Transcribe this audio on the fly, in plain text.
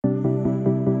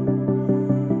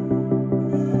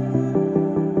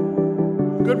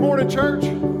Good morning, church.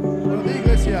 Buenos días,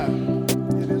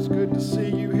 iglesia. It is good to see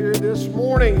you here this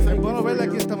morning. Es bueno verle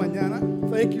aquí esta mañana.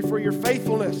 Thank you for your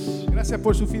faithfulness. Gracias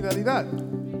por su fidelidad.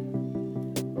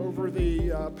 Over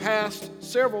the past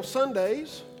several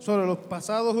Sundays, Sobre los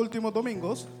pasados últimos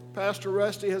domingos, Pastor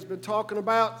Rusty has been talking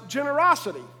about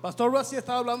generosity. Pastor Rusty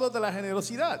estaba hablando de la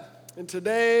generosidad. And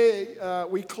today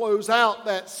we close out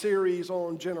that series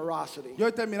on generosity. Y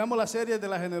hoy terminamos la serie de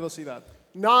la generosidad.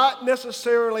 Not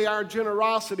necessarily our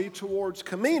generosity towards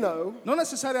Camino, No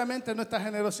necesariamente nuestra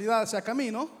generosidad hacia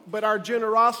camino, but our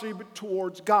generosity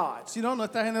towards God. sino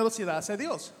nuestra generosidad hacia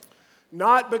Dios.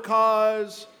 Not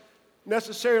because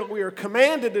necessarily we are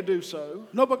commanded to do so,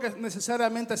 No porque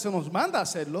necesariamente se nos manda a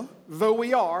hacerlo, though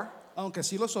we are, aunque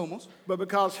sí lo somos, but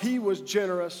because He was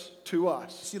generous to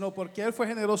us. sino porque Él fue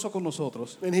generoso con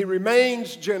nosotros. And He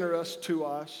remains generous to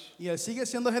us Y Él sigue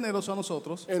siendo generoso a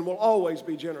nosotros and will always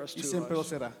be generous y to siempre lo us.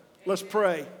 será. Let's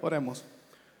pray. Oremos.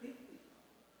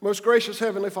 Most gracious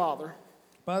Heavenly Father,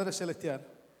 Padre Celestial,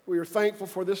 we are thankful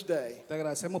for this day. te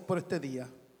agradecemos por este día.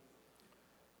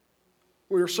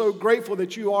 We are so grateful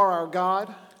that you are our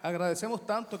God Agradecemos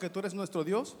tanto que tú eres nuestro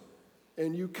Dios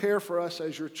and you care for us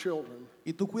as your children.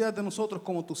 y tú cuidas de nosotros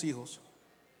como tus hijos.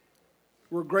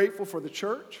 We're grateful for the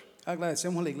church,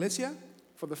 Agradecemos la iglesia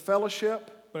for the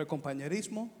fellowship, por el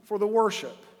compañerismo, for the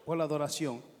worship, por la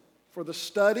adoración, for the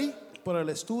study, por el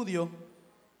estudio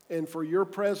and for your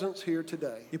presence here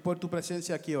today. y por tu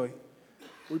presencia aquí hoy.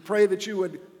 We pray that you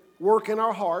would work in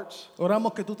our hearts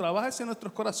Oramos que tú trabajes en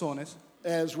nuestros corazones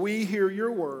as we hear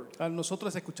your word. al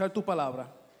nosotros escuchar tu palabra.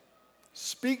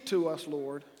 Speak to us,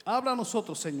 Lord, Habla a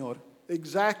nosotros, Señor,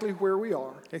 exactly where we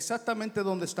are exactamente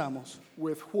donde estamos,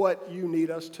 with what you need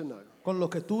us to know. con lo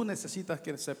que tú necesitas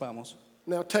que sepamos.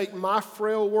 Now take my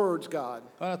frail words, God,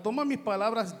 Ahora toma mis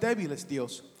palabras débiles,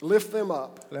 Dios, lift them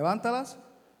up, levántalas,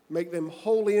 make them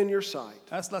holy in your sight.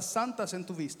 hazlas santas en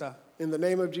tu vista. In the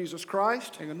name of Jesus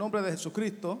Christ En el nombre de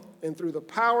Jesucristo and through the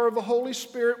power of the Holy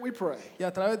Spirit we pray. y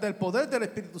a través del poder del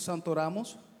Espíritu Santo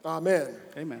oramos. Amen.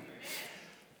 Amén.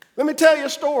 Let me tell you a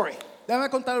story. Déjame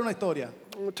contar una historia.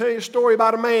 I'm going to tell you a story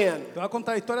about a man. Te voy a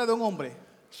contar la historia de un hombre.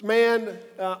 This man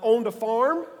owned a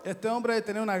farm. Este hombre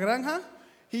tenía una granja,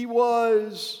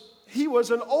 He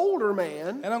was an older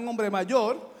man, era un hombre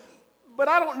mayor, but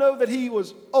I don't know that he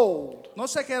was old. no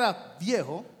sé que era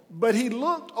viejo, But he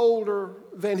looked older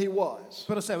than he was.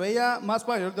 pero se veía más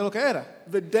mayor de lo que era.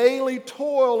 The daily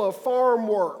toil of farm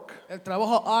work. El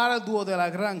trabajo arduo de la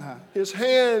granja. His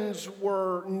hands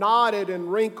were knotted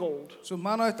and wrinkled. Sus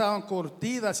manos estaban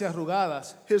curtidas y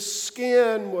arrugadas. His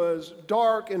skin was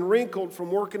dark and wrinkled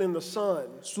from working in the sun.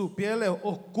 Su piel es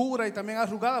oscura y también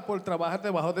arrugada por trabajar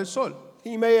debajo del sol.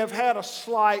 He may have had a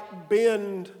slight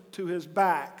bend to his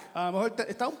back, A lo mejor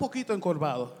está un poquito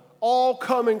encorvado. all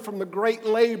coming from the great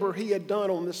labor he had done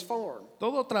on this farm.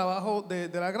 Todo trabajo de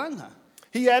la granja.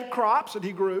 He had crops that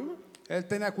he grew. Él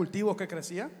tenía cultivos que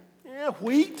crecían. Yeah,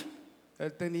 wheat. Él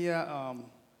tenía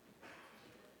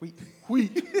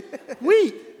wheat.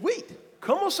 Wheat.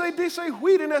 ¿Cómo se dice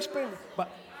wheat en español?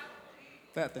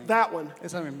 That thing. That one.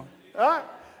 Esa misma.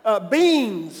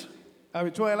 Beans.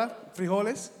 Habichuelas,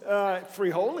 frijoles,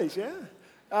 Frijoles,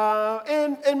 yeah.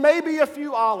 And maybe a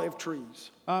few olive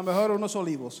trees. a lo mejor unos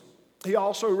olivos. He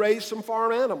also raised some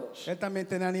farm animals. Él también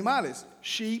tenía animales,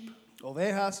 Sheep,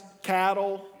 ovejas,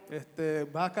 cattle,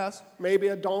 vacas, maybe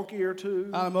a donkey or two.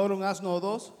 a lo mejor un asno o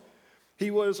dos.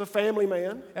 He was a family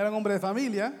man, Era un hombre de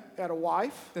familia, had a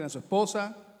wife, tenía su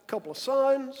esposa, a couple of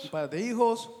sons, un par de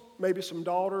hijos, maybe some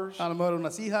daughters. a lo mejor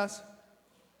unas hijas.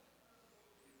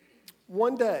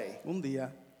 One day, Un día,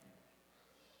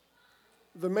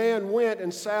 the man went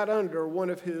and sat under one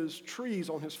of his trees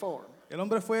on his farm. el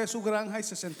hombre fue a su granja y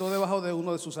se sentó debajo de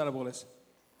uno de sus árboles.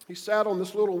 He sat on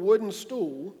this little wooden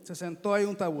stool, Se sentó ahí en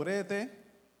un taburete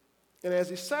and as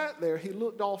he sat there, he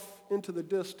looked off into the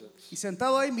distance. y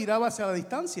sentado ahí miraba hacia la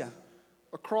distancia,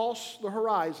 Across the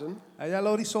horizon, allá al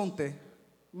horizonte,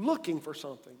 looking for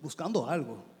something. buscando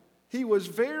algo. He was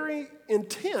very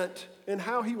intent in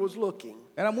how he was looking.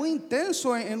 Era muy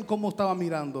intenso en cómo estaba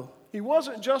mirando. He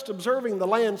wasn't just observing the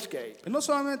landscape. Él no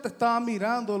solamente estaba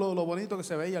mirando lo bonito que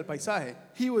se veía, el paisaje.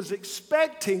 He was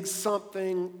expecting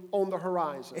something on the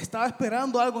horizon. Estaba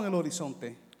esperando algo en el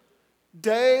horizonte.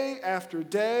 Day after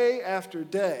day after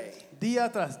day,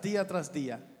 Día tras día tras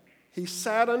día. he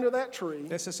sat under that tree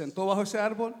Él se sentó bajo ese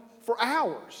árbol for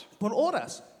hours, por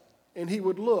horas and he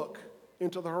would look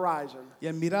into the horizon. y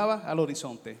él miraba al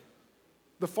horizonte.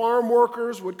 The farm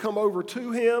workers would come over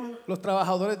to him. Los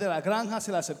trabajadores de la granja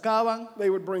se le acercaban, They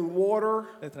would bring water,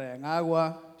 le traían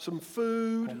agua, some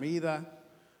food, comida,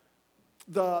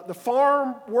 The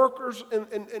farm workers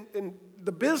and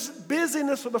the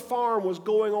busyness of the farm was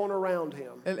going on around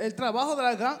him. El trabajo de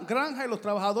la granja y los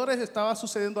trabajadores estaba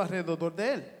sucediendo alrededor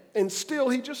de él. And still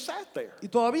he just sat there. Y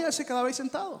todavía él se quedaba ahí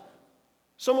sentado.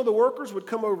 Some of the workers would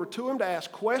come over to him to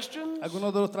ask questions,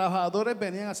 Algunos de los trabajadores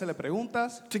venían a hacerle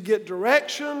preguntas to get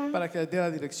direction. para que les diera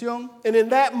dirección. And in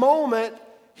that moment,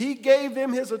 he gave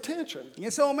them his attention. En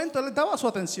ese momento él les daba su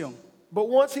atención. But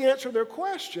once he answered their Pero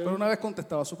question, una vez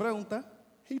contestaba su pregunta,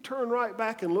 he turned right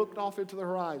back and looked off into the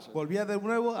horizon. volvía de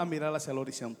nuevo a mirar hacia el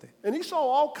horizonte. And he saw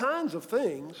all kinds of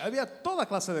things, Había toda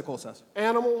clase de cosas.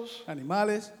 animals,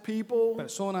 Animales, people,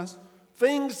 personas,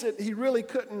 things that he really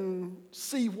couldn't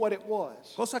see what it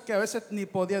was. cosas que a veces ni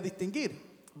podía distinguir.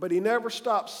 But he never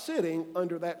stopped sitting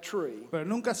under that tree. Pero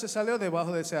nunca se salió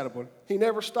debajo de ese árbol. He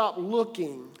never stopped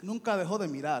looking. Nunca dejó de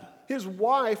mirar. His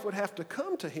wife would have to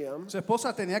come to him Su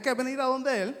esposa tenía que venir a donde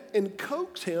él and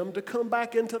coax him to come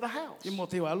back into the house, y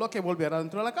motivarlo a que volviera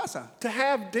dentro de la casa to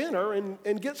have dinner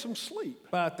and get some sleep.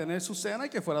 para tener su cena y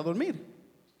que fuera a dormir.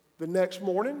 The next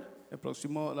morning, El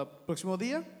próximo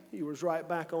día, he was right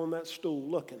back on that stool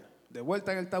looking. de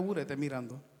vuelta en el taburete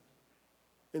mirando.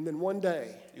 And then one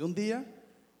day, Y un día,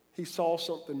 he saw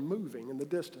something moving in the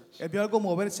distance. él vio algo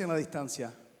moverse en la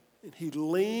distancia. And he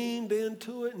leaned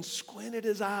into it and squinted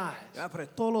his eyes.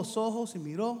 Apretó los ojos y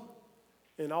miró.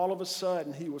 And all of a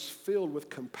sudden, he was filled with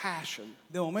compassion.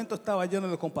 De momento estaba lleno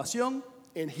de compasión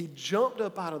And he jumped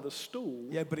up out of the stool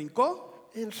y él brincó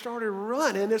and started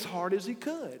running as hard as he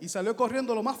could. y salió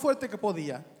corriendo lo más fuerte que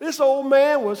podía. This old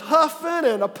man was huffing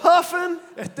and a puffing.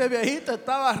 Este viejito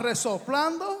estaba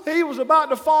resoplando, He was about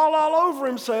to fall all over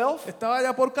himself, estaba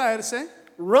ya por caerse,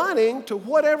 running to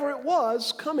whatever it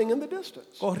was coming in the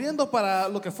distance. corriendo para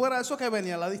lo que fuera eso que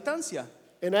venía a la distancia.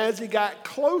 And as he got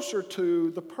closer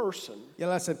to the person, Y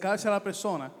al acercarse a la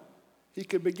persona, he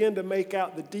could begin to make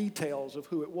out the details of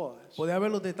who it was. podía ver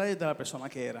los detalles de la persona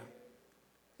que era.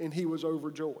 And he was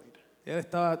overjoyed. Él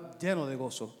estaba lleno de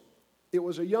gozo. It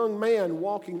was a young man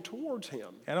walking towards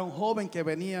him. Era un joven que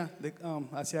venía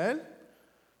hacia él.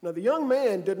 Now, the young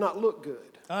man did not look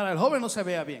good. Ahora, el joven no se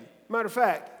veía bien. Matter of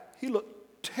fact, he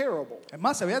looked terrible. Es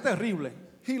más, se veía terrible.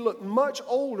 He looked much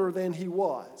older than he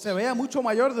was. Se veía mucho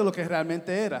mayor de lo que realmente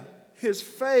era. His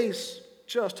face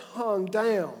just hung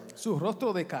down, Su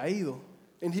rostro decaído.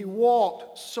 and he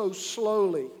walked so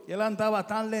slowly. Y él andaba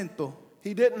tan lento,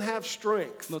 He didn't have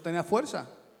strength. no tenía fuerza.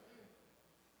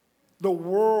 The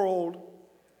world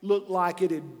looked like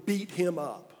it had beat him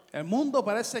up. El mundo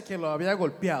parece que lo había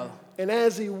golpeado. And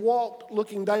as he walked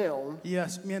looking down, Y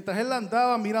mientras él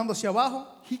andaba mirando hacia abajo,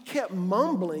 he kept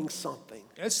mumbling something,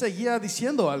 él seguía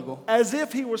diciendo algo, as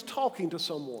if he was talking to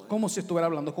someone. como si estuviera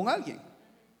hablando con alguien.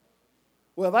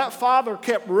 Well, that father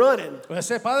kept running Pues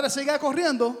ese padre seguía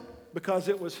corriendo because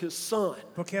it was his son.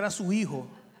 porque era su hijo.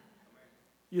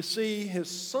 You see, his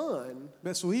son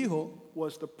De su hijo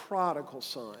was the prodigal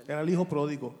son era el hijo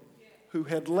pródigo who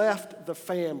had left the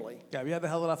family. que había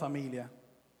dejado la familia.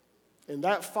 And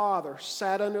that father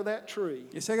sat under that tree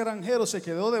Y ese granjero se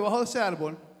quedó debajo de ese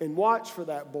árbol and watched for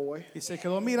that boy y se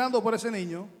quedó mirando por ese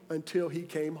niño until he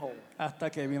came home. hasta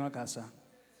que vino a casa.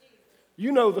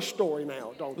 You know the story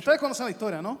now, don't you? Ustedes conocen la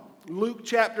historia, ¿no? Luke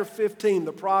chapter 15,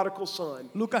 the prodigal son.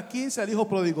 Lucas 15, el hijo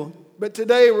pródigo. But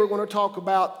today we're going to talk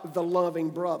about the loving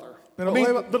brother. Pero I mean,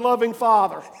 hoy the loving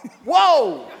father.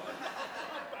 Whoa!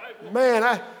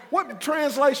 Man, what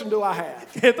translation do I have?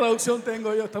 ¿Qué traducción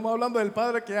tengo yo? Estamos hablando del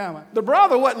padre que ama. The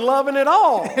brother wasn't loving at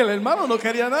all. El hermano no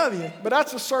quería a nadie. But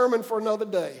that's a sermon for another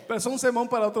day. Pero es un sermón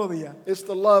para otro día. It's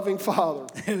the loving father.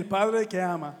 El padre que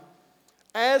ama.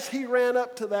 As he ran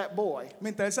up to that boy,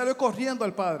 Mientras él salió corriendo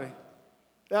al padre,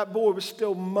 that boy was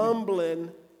still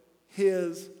mumbling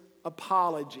his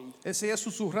apology. él seguía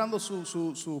susurrando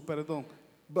su perdón.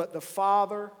 But the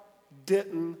father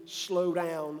didn't slow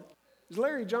down. Is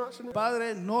Larry Johnson? El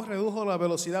padre no redujo la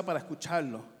velocidad para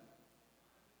escucharlo.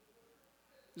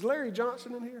 Is Larry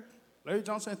Johnson in here? Larry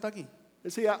Johnson está aquí.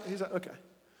 Is he out? He's out. Okay.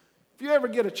 If you ever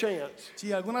get a chance, Si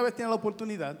alguna vez tiene la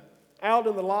oportunidad, out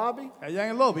in the lobby, allá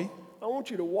en el lobby, I want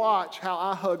you to watch how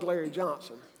I hug Larry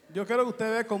Johnson. yo quiero que usted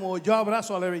vea como yo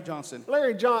abrazo a Larry Johnson.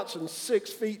 Larry Johnson's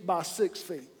 6 feet by 6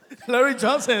 feet. Larry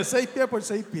Johnson es 6 pies por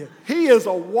 6 pies. He is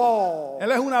a wall.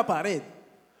 Él es una pared.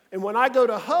 And when I go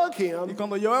to hug Y him,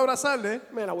 cuando yo voy a abrazarle,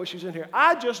 man, I wish he's in here.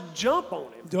 I just jump on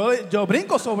him. yo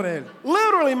brinco sobre él.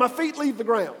 Literally, my feet leave the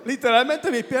ground. Literalmente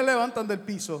mis pies levantan del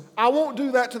piso. I won't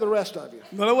do that to the rest of you.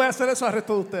 No le voy a hacer eso al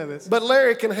resto de ustedes. But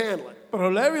Larry can handle it. Pero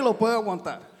Larry lo puede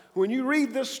aguantar. When you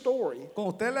read this story,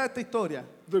 Cuando usted lea esta historia,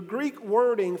 The Greek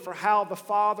wording for how the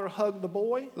father hugged the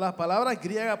boy La palabra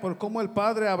griega por cómo el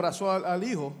padre abrazó al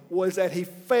hijo was that he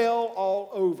fell all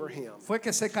over him. fue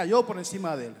que se cayó por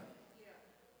encima de él.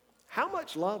 How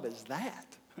much love is that?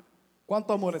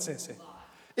 ¿Cuánto amor es ese?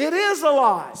 It is a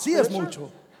lot. Sí es isn't it?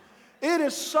 mucho. It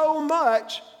is so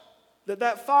much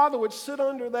that father would sit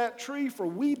under that tree for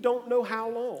we don't know how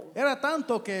long Era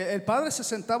tanto que el padre se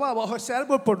sentaba bajo ese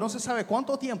árbol por no se sabe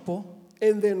cuánto tiempo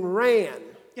and then ran.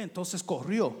 y entonces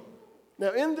corrió.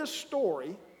 Now, in this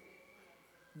story,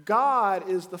 God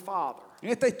is the father. En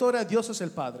esta historia Dios es el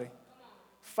padre.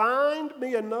 Find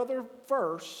me another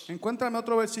verse Encuéntrame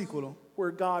otro versículo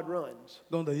where God runs,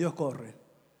 donde Dios corre.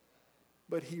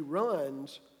 but he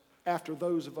runs after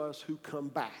those of us who come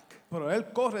back. Pero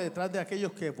él corre detrás de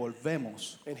aquellos que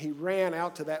volvemos. And he ran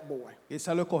out to that boy. Y él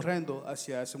salió corriendo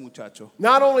hacia ese muchacho.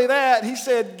 Not only that, he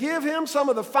said, give him some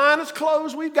of the finest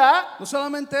clothes we've got, No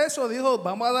solamente eso, dijo,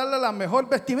 vamos a darle la mejor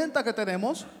vestimenta que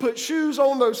tenemos. put shoes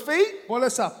on those feet, Ponle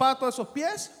zapatos a esos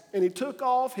pies. and he took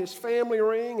off his family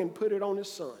ring and put it on his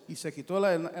son. Y se quitó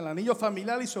el anillo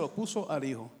familiar y se lo puso al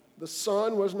hijo. The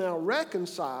son was now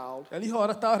reconciled El hijo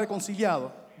ahora estaba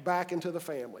reconciliado back into the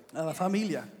family. a la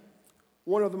familia.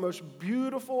 One of the most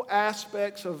beautiful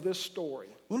aspects of this story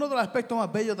Uno de los aspectos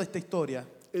más bellos de esta historia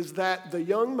is that the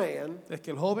young man, es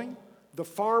que el joven, the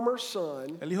farmer's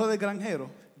son, el hijo del granjero,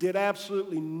 did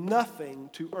absolutely nothing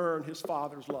to earn his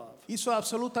father's love, hizo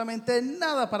absolutamente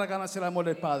nada para ganarse el amor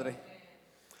del padre.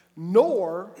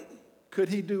 nor could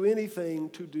he do anything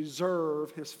to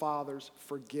deserve his father's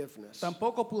forgiveness.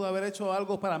 Tampoco pudo haber hecho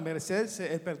algo para merecerse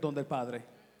el perdón del padre.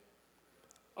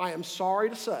 I am sorry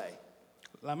to say,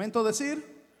 Lamento decir,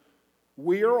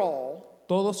 we are all,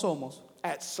 todos somos,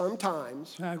 at some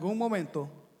times, en algún momento,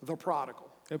 the prodigal.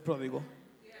 el pródigo.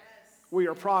 We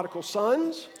are prodigal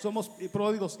sons, Somos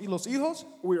pródigos y los hijos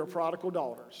we are prodigal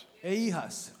daughters. e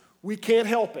hijas. We can't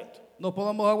help it. No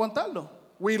podemos aguantarlo.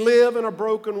 We live in a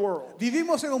broken world.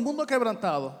 Vivimos en un mundo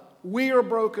quebrantado. We are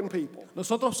broken people.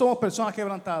 Nosotros somos personas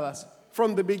quebrantadas.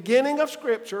 From the beginning of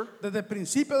Scripture, Desde el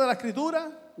principio de la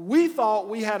escritura, we thought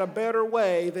we had a better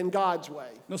way than God's way,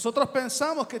 nosotros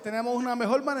pensamos que tenemos una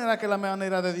mejor manera que la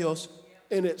manera de Dios.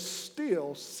 and it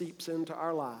still seeps into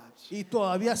our lives. Y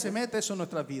todavía se mete eso en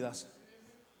nuestras vidas.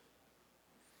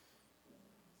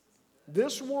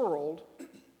 This world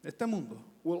Este mundo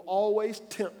will always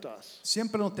tempt us,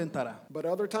 siempre nos tentará. but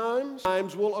other times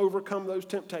we'll overcome those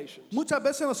temptations. Muchas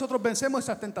veces nosotros vencemos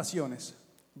esas tentaciones,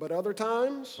 But other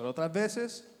times, pero otras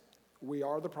veces we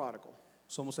are the prodigal.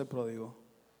 somos el pródigo.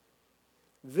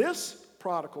 This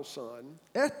prodigal son,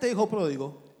 Este hijo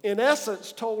pródigo in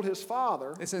essence, told his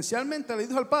father, esencialmente le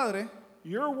dijo al padre,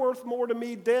 you're worth more to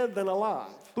me dead than alive,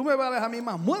 tú me vales a mí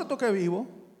más muerto que vivo,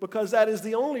 because that is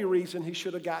the only reason he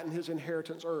should have gotten his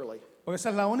inheritance early. porque esa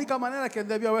es la única manera que él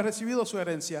debió haber recibido su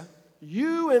herencia.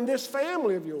 You and this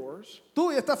family of yours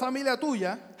Tú y esta familia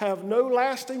tuya have no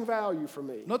lasting value for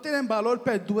me. no tienen valor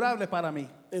perdurable para mí.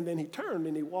 And then he turned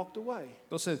and he walked away.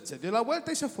 Entonces se dio la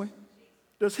vuelta y se fue.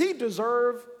 Does he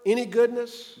deserve any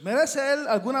goodness? ¿Merece él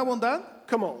alguna bondad?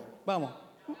 Come on. Vamos.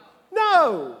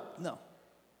 No. No.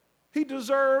 He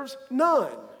deserves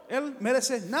none. Él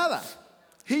merece nada.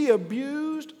 He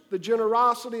abused the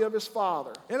generosity of his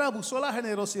father, Él abusó la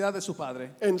generosidad de su padre.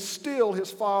 and still his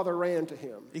father ran to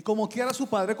him. Y como quiera su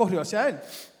padre corrió hacia él.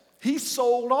 He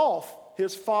sold off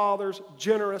his father's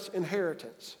generous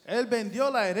inheritance, Él vendió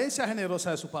la herencia generosa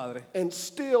de su padre. and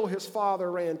still his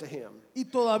father ran to him. Y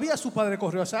todavía su padre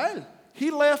corrió hacia él.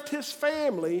 He left his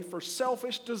family for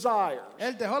selfish desires,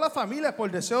 Él dejó a la familia por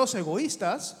deseos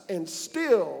egoístas. and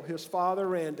still his father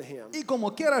ran to him. Y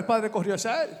como quiera el padre corrió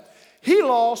hacia él. He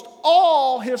lost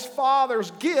all his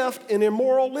father's gift in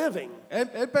immoral living,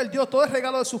 Él perdió todo el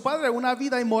regalo de su padre en una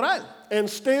vida inmoral. and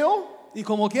still Y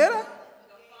como quiera,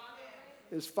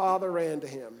 his father ran to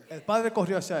him. el padre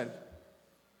corrió hacia él.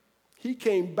 He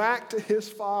came back to his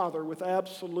father with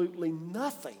absolutely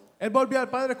nothing, Él volvió al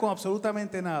padre con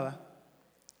absolutamente nada.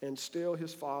 and still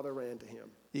his father ran to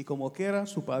him. Y como quiera,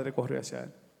 su padre corrió hacia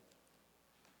él.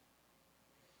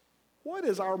 What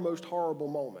is our most horrible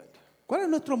moment? ¿Cuál es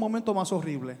nuestro momento más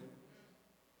horrible?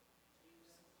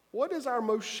 What is our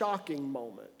most shocking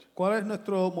moment? ¿Cuál es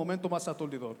nuestro momento más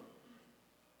aturdidor?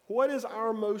 What is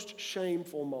our most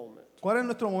shameful moment? ¿Cuál es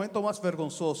nuestro momento más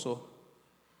vergonzoso?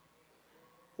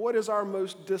 What is our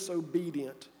most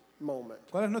disobedient moment?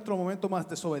 ¿Cuál es nuestro momento más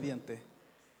desobediente?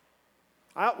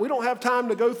 We don't have time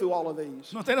to go through all of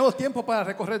these. No tenemos tiempo para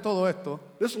recorrer todo esto.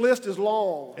 This list is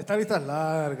long, Esta lista es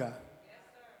larga,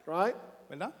 right?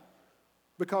 ¿verdad?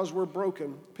 Because we're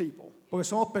broken people. Porque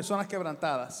somos personas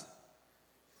quebrantadas.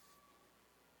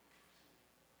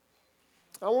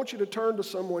 I want you to turn to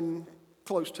someone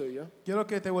close to you Quiero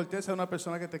que te voltees a una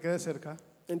persona que te quede cerca.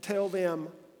 and tell them,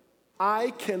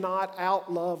 I cannot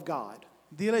outlove God.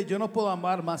 Dile, yo no puedo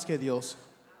amar más que Dios.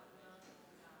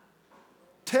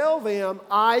 Tell them,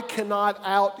 I cannot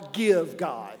outgive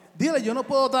God. Dile, yo no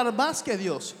puedo dar más que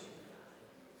Dios.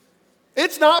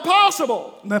 It's not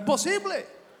possible No es posible.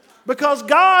 because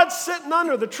God's sitting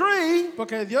under the tree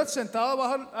Porque Dios sentado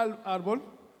bajo el árbol,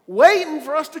 waiting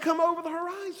for us to come over the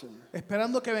horizon.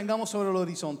 esperando que vengamos sobre el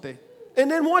horizonte. And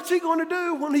then what's he going to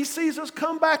do when he sees us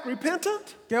come back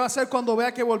repentant? ¿Qué va a hacer cuando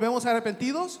vea que volvemos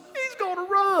arrepentidos? He's going to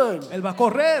run. Él va a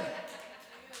correr.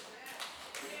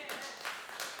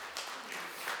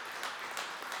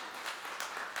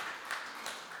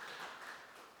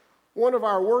 One of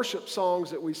our worship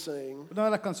songs that we sing Una de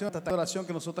las canciones de esta oración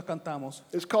que nosotros cantamos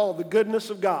is called The Goodness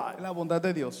of es God. la bondad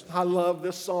de Dios. I love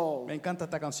this song. Me encanta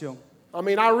esta canción. I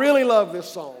mean, I really love this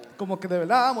song Como que de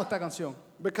verdad amo esta canción.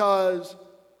 because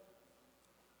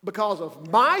of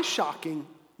my shocking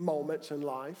moments in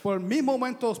life, Por mis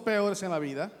momentos peores en la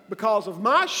vida, because of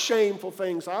my shameful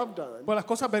things I've done, por las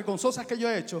cosas vergonzosas que yo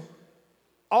he hecho,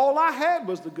 all I had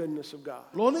was the goodness of God.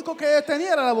 lo único que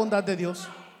tenía era la bondad de Dios.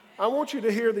 I want you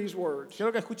to hear these words.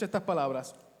 Quiero que escuche estas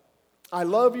palabras. I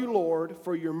love you, Lord,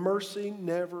 for your mercy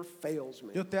never fails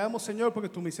me. Yo te amo, Señor, porque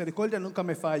tu misericordia nunca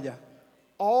me falla.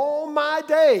 All my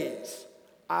days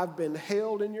I've been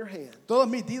held in your hand. Todos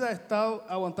mis días he estado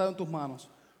aguantado en tus manos.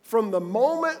 From the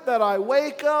moment that I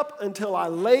wake up until I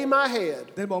lay my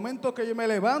head, Del momento que yo me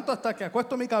levanto hasta que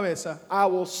acuesto mi cabeza, I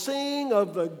will sing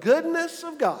of the goodness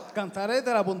of God. cantaré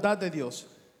de la bondad de Dios.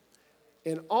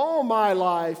 In all my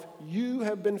life, you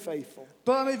have been faithful.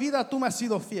 Toda mi vida tú me has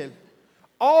sido fiel.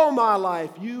 All my life,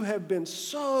 you have been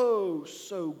so,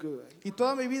 so good. Y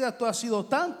toda mi vida tú has sido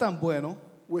tan bueno.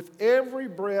 With every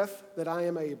breath that I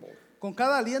am able, Con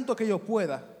cada aliento que yo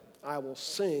pueda, I will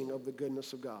sing of the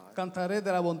goodness of God. cantaré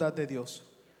de la bondad de Dios.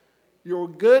 Your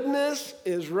goodness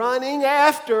is running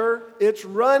after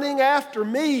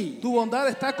me. Tu bondad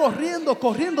está corriendo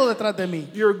detrás de mí.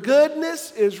 Your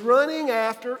goodness is running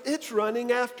after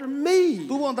me.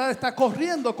 Tu bondad está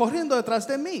corriendo detrás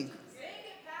de mí.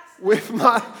 With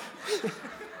my,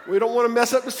 we don't want to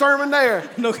mess up the sermon there,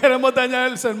 No queremos dañar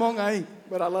el sermón ahí.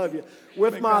 but I love you.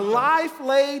 With my life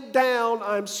laid down,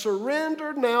 I'm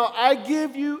surrendered now. I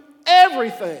give you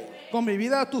everything. Con mi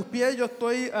vida a tus pies yo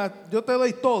te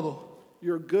doy todo.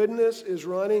 Your goodness is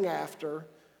running after,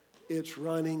 it's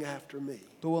running after me.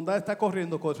 Tu bondad está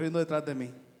corriendo detrás de mí.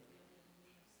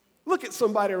 Look at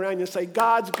somebody around you and say,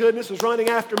 God's goodness is running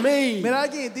after me. Mira a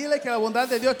alguien y dile que la bondad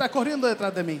de Dios está corriendo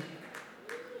detrás de mí.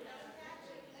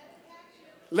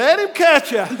 Let him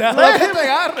catch you. Déjalo Let que him te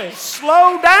agarre.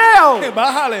 slow down.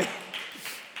 Bájale.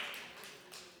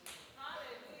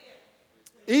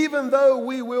 Even though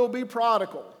we will be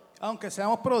prodigal, Aunque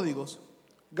seamos pródigos,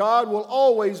 God will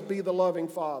always be the loving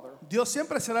Father. Dios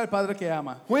siempre será el Padre que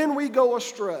ama. When we go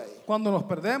astray, Cuando nos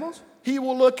perdemos, He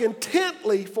will look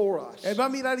intently for us. Él va a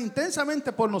mirar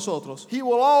intensamente por nosotros. He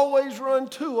will always run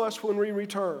to us when we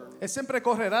return. Él siempre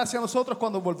correrá hacia nosotros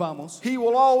cuando volvamos. He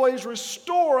will always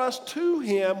restore us to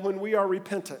Him when we are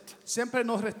repentant. Siempre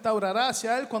nos restaurará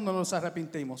hacia Él cuando nos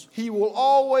arrepentimos. He will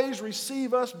always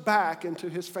receive us back into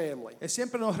His family. Él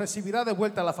siempre nos recibirá de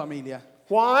vuelta a la familia.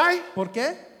 Why? ¿Por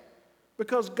qué?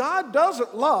 Because God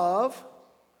doesn't love,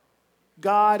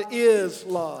 God is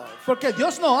love. Porque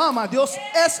Dios no ama, Dios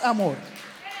es amor.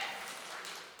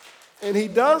 And He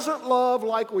doesn't love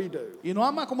like we do. Y no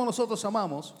ama como nosotros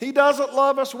amamos. He doesn't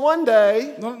love us one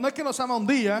day No es que nos ama un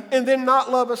día and then not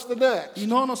love us the next. y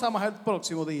no nos ama el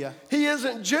próximo día. He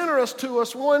isn't generous to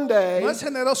us one day No es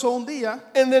generoso un día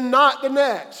and then not the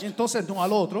next. y entonces no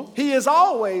al otro. He is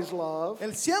always love.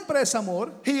 Él siempre es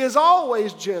amor. He is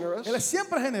always generous. Él es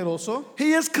siempre generoso.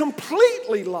 He is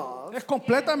completely love. Es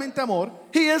completamente amor.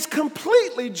 He is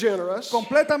completely generous.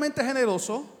 Completamente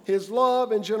generoso. His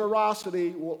love and generosity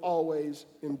will always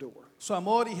endure. Su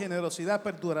amor y generosidad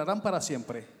perdurarán para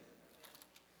siempre.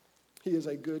 He is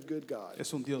a good, good God.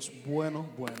 Es un Dios bueno.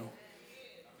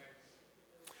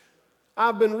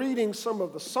 I've been reading some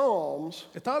of the Psalms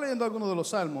Estaba leyendo algunos de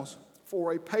los salmos.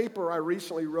 for a paper I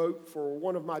recently wrote for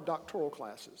one of my doctoral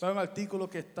classes. Para un artículo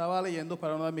que estaba leyendo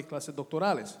para una de mis clases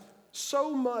doctorales.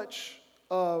 So much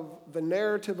of the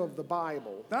narrative of the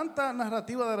Bible Tanta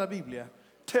narrativa de la Biblia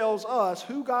tells us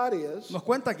who God is, nos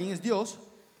cuenta quién es Dios,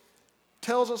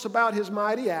 tells us about His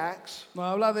mighty acts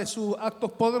nos habla de sus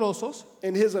actos poderosos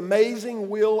and His amazing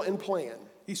will and plan.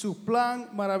 y su plan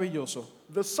maravilloso.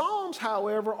 The Psalms,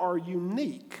 however, are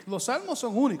unique Los salmos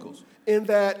son únicos, in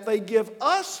that they give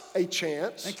us a en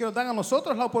chance que nos dan a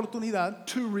nosotros la oportunidad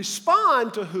to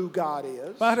respond to who God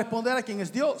is, para responder a quién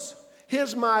es Dios,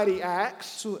 His mighty acts,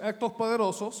 sus actos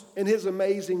poderosos and His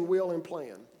amazing will and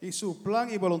plan. y su plan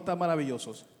y voluntad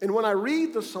maravillosos. And when I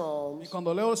read the Y Psalms,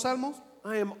 cuando leo los salmos,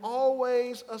 I am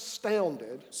always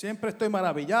astounded siempre estoy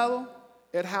maravillado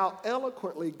at how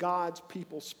eloquently God's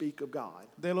people speak of God.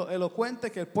 de lo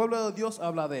elocuente que el pueblo de Dios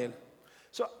habla de él.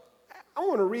 So I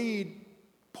want to read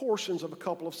portions of a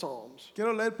couple of Psalms.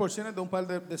 Quiero leer porciones de un par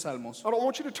de salmos. I don't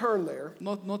want you to turn there.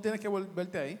 No tienes que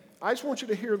volverte ahí, I just want you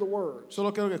to hear the words.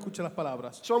 solo quiero que escuche las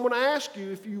palabras. So I'm going to ask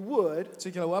you if you would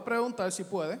Así que le voy a preguntar si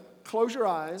puede, close your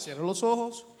eyes cierre los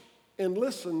ojos and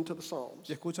listen to the Psalms.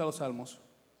 y escucha los salmos.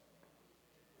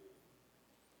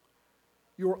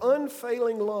 Your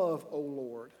unfailing love, O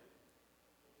Lord,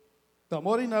 Tu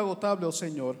amor inagotable, oh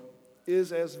Señor,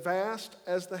 is as vast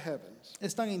as the heavens.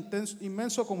 es tan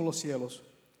inmenso como los cielos.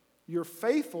 Your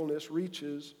faithfulness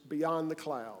reaches beyond the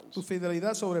clouds. Tu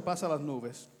fidelidad sobrepasa las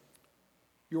nubes.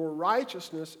 Your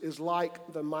righteousness is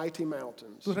like the mighty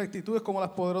mountains. Tu rectitud es como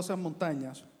las poderosas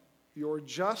montañas. Your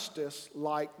justice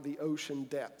like the ocean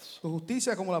depths. Tu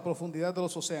justicia como la profundidad de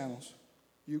los océanos.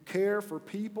 You care for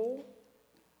people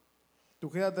Tú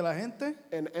cuidas de la gente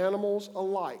and animals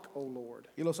alike, O Lord.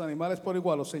 y los animales por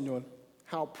igual, oh Señor.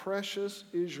 How precious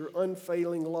is your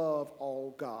unfailing love, O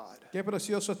God. Qué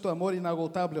precioso es tu amor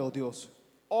inagotable, oh Dios.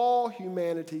 All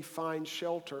humanity finds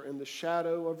shelter in the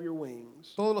shadow of your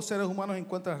wings. Todos los seres humanos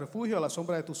encuentran refugio a la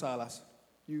sombra de tus alas.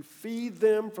 You feed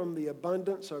them from the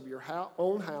abundance of your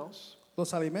own house,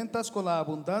 Los alimentas con la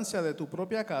abundancia de tu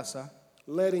propia casa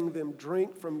letting them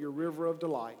drink from your river of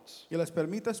delights. y les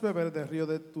permites beber del río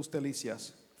de tus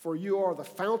delicias. For you are the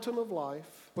fountain of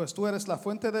life, Pues tú eres la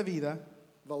fuente de vida,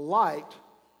 the light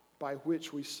by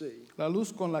which we see. la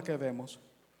luz con la que vemos.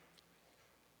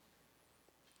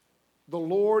 The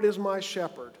Lord is my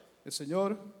shepherd. El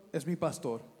Señor es mi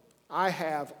pastor. I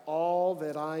have all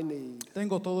that I need.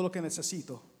 Tengo todo lo que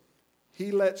necesito.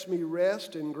 He lets me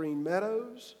rest in green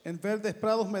meadows. En verdes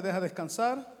prados me deja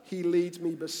descansar, He leads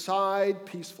me beside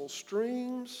peaceful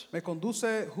streams. me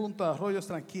conduce junto a arroyos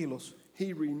tranquilos.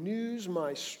 He renews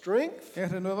my strength. Él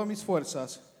renueva mis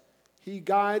fuerzas, He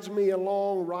guides me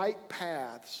along right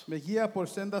paths, me guía por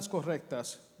sendas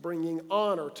correctas bringing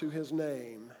honor to His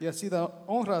name. y así da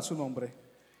honra a su nombre.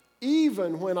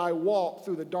 Even when I walk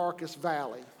through the darkest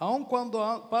valley, Aun cuando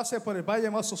pase por el valle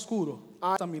más oscuro,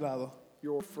 está a mi lado.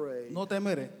 you're afraid, No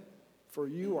temeré, for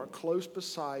you are close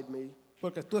beside me.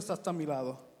 porque tú estás a mi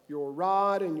lado. Your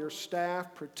rod and your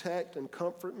staff protect and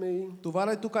comfort me. Tu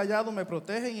vara y tu callado me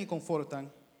protegen y confortan.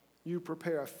 You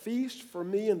prepare a feast for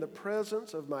me in the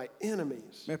presence of my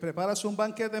enemies. Me preparas un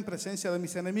banquete en presencia de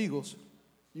mis enemigos.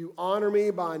 You honor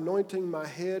me by anointing my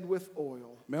head with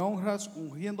oil. Me honras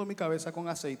ungiendo mi cabeza con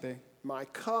aceite. My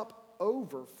cup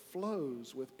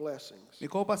overflows with blessings. Mi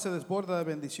copa se desborda de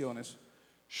bendiciones.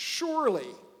 Surely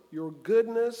your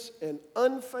goodness and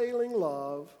unfailing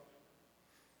love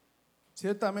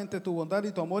Ciertamente tu bondad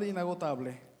y tu amor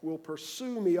inagotable will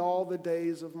pursue me all the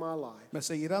days of my life, me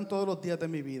seguirán todos los días de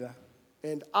mi vida.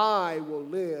 and I will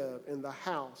live in the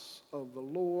house of the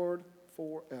Lord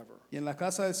forever. Y en la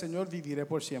casa del Señor viviré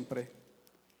por siempre.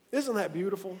 Isn't that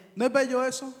beautiful? ¿No es bello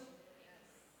eso?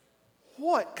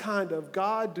 What kind of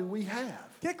God do we have?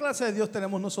 ¿Qué clase de Dios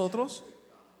tenemos nosotros?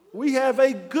 We have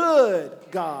a good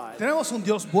God. Tenemos un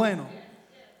Dios bueno.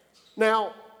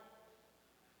 Now,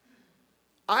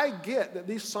 I get that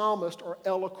these psalmists are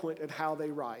eloquent in how they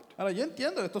write. Ahora, yo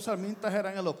entiendo que estos salmistas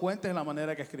eran elocuentes en la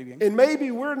manera que escribían. And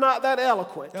maybe we're not that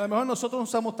eloquent. Y a lo mejor nosotros no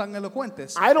somos tan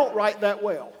elocuentes. I don't write that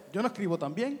well. Yo no escribo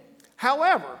tan bien.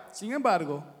 However, Sin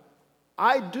embargo,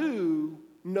 I do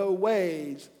know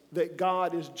ways that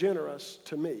God is generous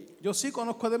to me. yo sí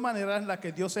conozco de manera en la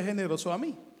que Dios es generoso a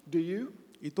mí. Do you?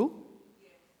 ¿Y tú?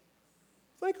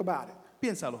 Think about it.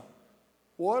 Piénsalo.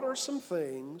 What are some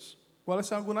things ¿Cuáles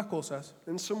son algunas cosas,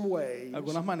 and some ways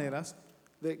algunas maneras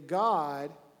that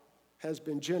God has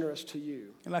been generous to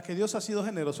you? en las que Dios ha sido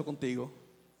generoso contigo?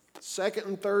 Second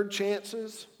and third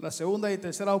chances, Las segundas y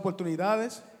terceras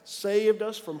oportunidades saved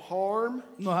us from harm,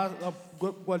 nos ha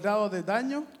guardado de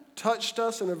daño, touched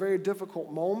us in a very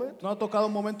difficult moment, nos ha tocado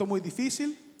un momento muy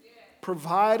difícil,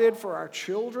 provided for our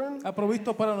children. ha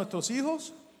provisto para nuestros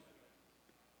hijos.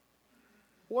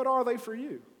 What are they for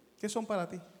you? ¿Qué son para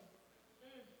ti?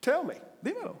 Tell me.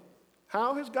 Dímelo.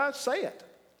 How has God say it?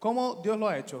 ¿Cómo Dios lo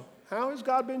ha hecho? How has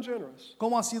God been generous?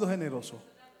 ¿Cómo ha sido generoso?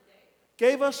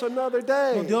 Gave us another Nos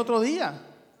day. dio otro día.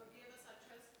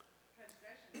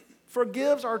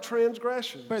 Forgives our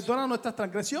transgressions. Perdona nuestras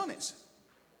transgresiones.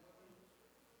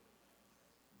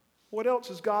 What else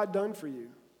has God done for you?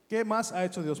 ¿Qué más ha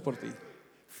hecho Dios por ti?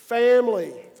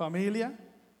 Family, Familia,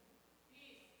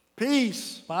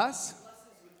 peace, paz,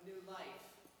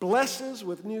 blesses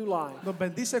with new life, nos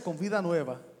bendice con vida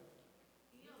nueva,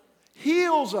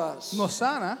 heals us, nos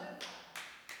sana,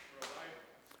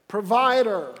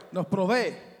 provider, nos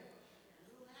provee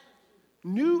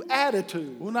new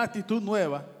attitude. una actitud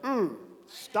nueva.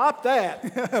 Stop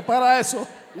that. Para eso,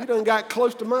 You done got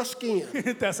close to my skin.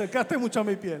 te acercaste mucho a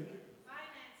mi piel.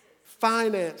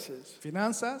 Finances.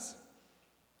 Finanzas,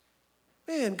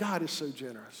 Man, God is so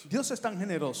generous. Dios es tan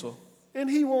generoso. And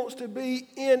He wants to be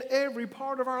in every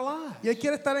part of our lives. Y Él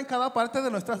quiere estar en cada parte de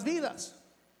nuestras vidas.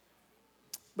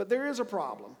 But there is a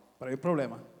problem. Pero hay un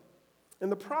problema.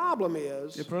 And the problem Y el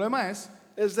is problema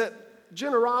es that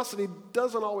generosity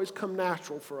doesn't always come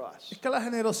natural for us. que la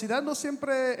generosidad no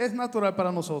siempre es natural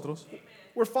para nosotros.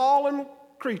 We're fallen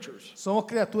creatures. Somos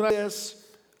criaturas.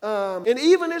 And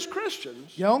even as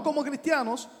Christians, Y aún como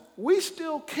cristianos, we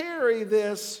still carry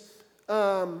this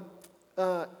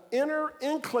inner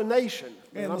inclination.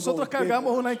 Man, I'm nosotros going big.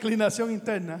 cargamos una inclinación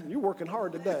interna. You're working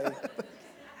hard today.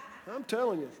 I'm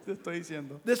telling you. Te estoy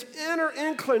diciendo. This inner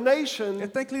inclination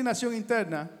Esta inclinación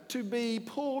interna to be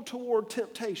pulled toward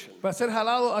temptation, va a ser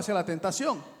jalado hacia la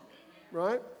tentación.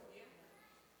 right?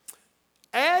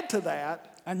 Add to that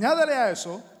Añádele a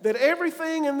eso that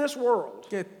everything in this world,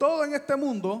 que todo en este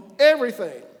mundo,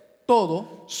 everything,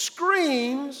 todo,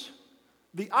 screams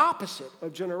the opposite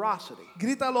of generosity.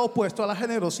 grita lo opuesto a la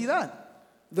generosidad.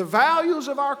 The values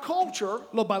of our culture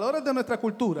Los valores de nuestra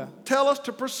cultura tell us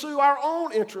to pursue our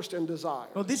own interest and desire,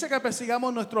 nos dice que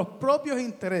persigamos nuestros propios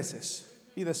intereses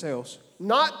y deseos.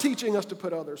 not teaching us to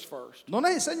put others first. No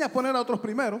nos enseña a poner a otros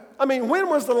primero. I mean, when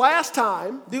was the last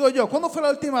time Digo yo, ¿cuándo fue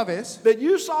la última vez that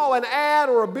you saw an ad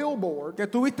or a billboard que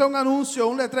tuviste un anuncio,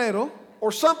 un letrero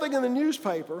or something in the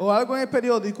newspaper o algo en el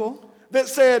periódico that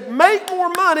said, make more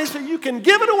money so you can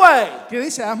give it away? que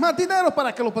dice, haz más dinero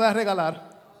para que lo puedas regalar?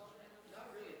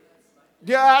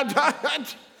 Yeah,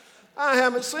 I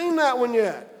haven't seen that one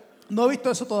yet. No he visto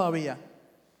eso todavía.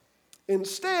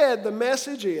 Instead, the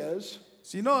message is,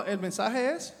 Sino el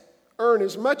mensaje es, earn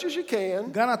as much as you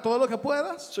can gana todo lo que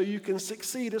puedas so you can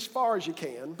succeed as far as you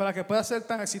can para que puedas ser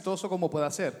tan exitoso como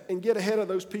puedas ser. and get ahead of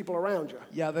those people around you.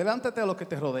 Y adelántate a los que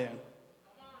te rodean.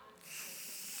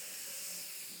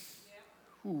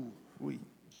 Uy.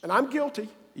 And I'm guilty.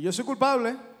 Y yo soy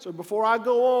culpable. So before I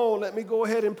go on, let me go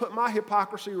ahead and put my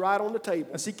hypocrisy right on the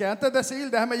table. Así que antes de seguir,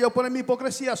 déjame yo poner mi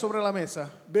hipocresía sobre la mesa.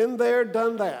 Been there,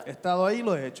 done that. He estado ahí,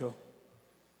 lo he hecho.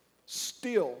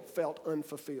 Still felt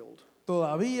unfulfilled.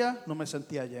 Todavía no me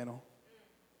sentía lleno.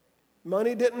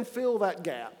 Money didn't fill that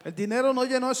gap. El dinero no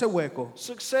llenó ese hueco.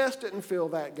 Success didn't fill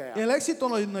that gap. El éxito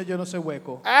no llenó ese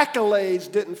hueco. Accolades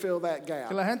didn't fill that Que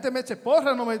gap. la gente me eche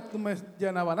porra no me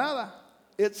llenaba nada.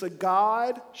 It's a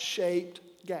God-shaped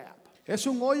gap. Es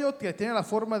un hoyo que tiene la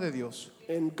forma de Dios.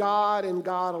 And God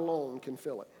alone can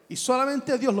fill it. Y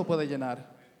solamente Dios lo puede llenar.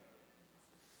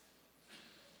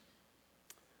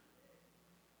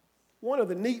 One of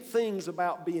the neat things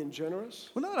about being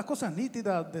generous Una de las cosas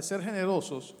nítidas de ser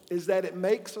generosos is that it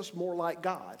makes us more like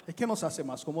God. es que nos hace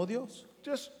más como Dios.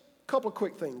 Just a couple of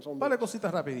quick things on Vale, this.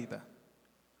 cositas rapiditas.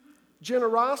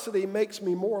 Generosity makes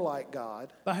me more like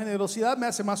God. La generosidad me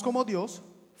hace más como Dios,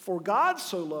 For God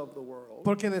so loved the world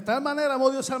porque de tal manera amó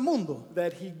Dios al mundo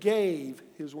that He gave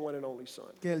His one and only Son.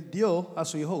 que Él dio a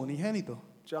su Hijo unigénito.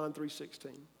 John 3:16.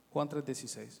 Juan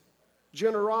 3:16.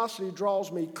 Generosity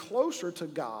draws me closer to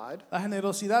God. La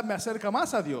generosidad me acerca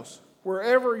más a Dios.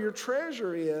 Wherever your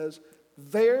treasure is,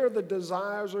 there the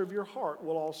desires of your heart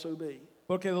will also be.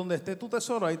 Porque donde esté tu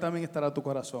tesoro, ahí también estará tu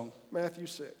corazón. Matthew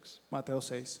 6. Mateo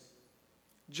 6.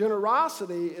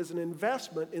 Generosity is an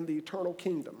investment in the eternal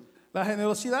kingdom. La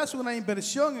generosidad es una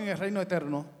inversión en el reino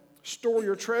eterno. Store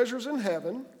your treasures in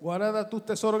heaven, Guarda tus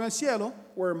tesoros en el cielo,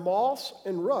 where moths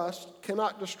and rust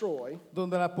cannot destroy,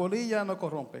 donde la polilla no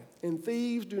corrompe and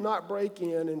thieves do not break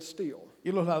in and steal. y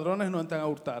los ladrones no entran a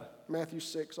hurtar. Matthew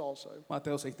 6 also.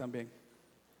 Mateo 6 también.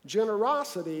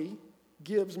 Generosity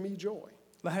gives me joy.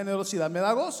 La generosidad me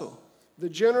da gozo. The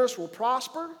generous will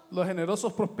prosper. Los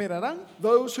generosos prosperarán.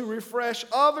 Those who refresh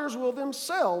others will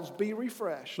themselves be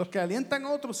refreshed. Los que alientan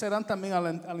a otros serán también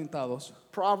alentados.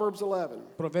 Proverbs 11.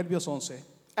 Proverbios 11.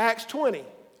 Acts 20.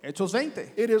 Hechos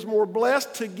 20. It is more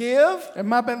blessed to give Es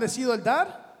más bendecido el dar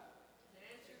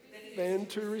than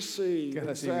to receive. Que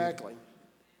recibir. Exactly.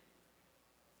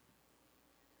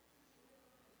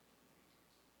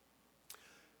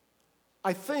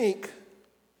 I think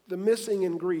the missing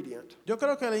ingredient, Yo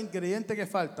creo que el ingrediente que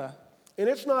falta, and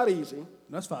it's not easy,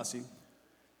 no es fácil,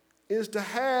 is to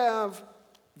have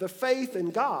the faith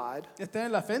in God es tener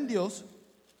la fe en Dios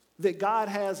that God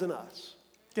has in us.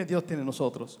 que Dios tiene en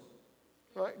nosotros.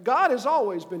 Right? God has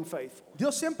always been faithful,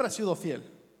 Dios siempre ha sido fiel,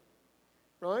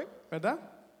 right? ¿verdad?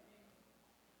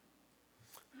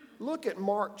 Look at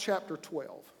Mark chapter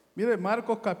 12. Mire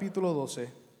Marcos capítulo 12.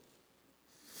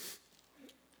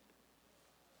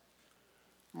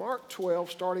 Mark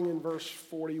 12, starting in verse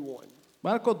 41.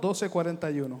 Marcos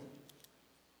 12:41.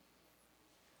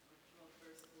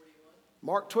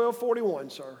 Mark 12, 41,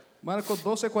 sir. Marcos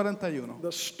 12:41.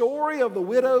 The story of the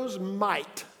widow's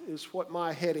mite is what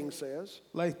my heading says.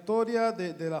 La historia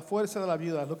de la fuerza de la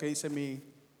viuda es lo que dice mi.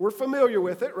 We're familiar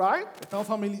with it, right? Estamos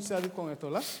familiarizados con esto,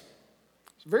 ¿verdad?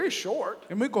 It's very short,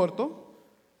 Es muy corto,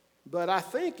 but I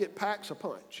think it packs a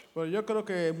punch. pero yo creo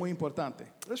que es muy importante.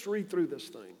 Let's read through this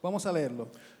thing. Vamos a leerlo.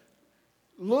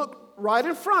 Look right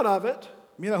in front of it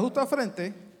Mira justo al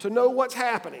frente to know what's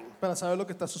happening. para saber lo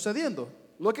que está sucediendo.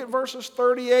 Look at verses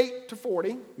 38 to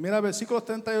 40. Mira versículos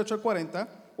 38 al 40.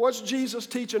 What's Jesus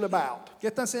teaching about? ¿Qué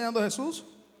está enseñando Jesús?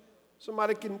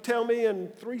 Somebody can tell me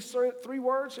in three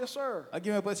words? Yes, sir.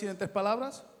 ¿Alguien me puede decir en 3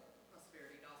 palabras?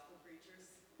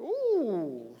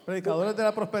 Ooh. Predicadores de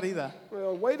la prosperidad.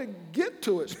 Well, way to get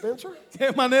to it, Spencer.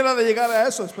 ¿Qué manera de llegar a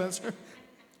eso, Spencer?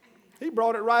 He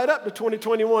brought it right up to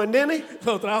 2021, didn't he?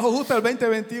 Lo trajo justo al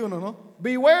 2021, ¿no?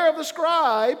 Beware of the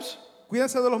scribes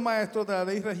Cuídense de los maestros de la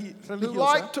ley who religiosa,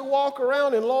 like to walk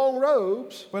around in long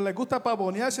robes pues les gusta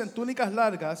pavonearse en túnicas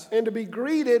largas and to be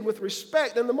greeted with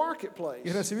respect in the y marketplace,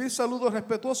 recibir saludos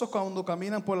respetuosos cuando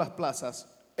caminan por las plazas.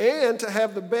 and to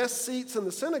have the best seats in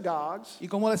the synagogues Y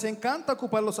como les encanta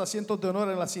ocupar los asientos de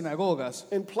honor en las sinagogas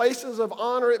and places of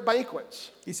honor at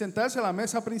banquets. y sentarse a la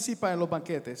mesa principal en los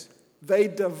banquetes, They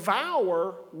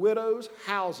devour widows'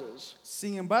 houses,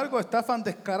 sin embargo estafan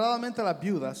descaradamente a las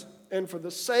viudas and for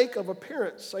the sake of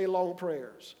appearance say long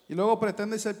prayers. y luego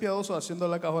pretenden ser piadosos haciendo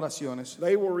largas oraciones.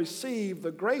 They will receive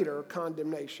the greater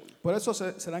condemnation. Por eso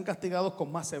serán castigados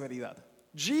con más severidad.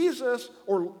 Jesus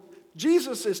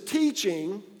is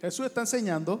teaching Jesús está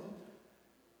enseñando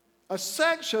a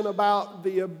section about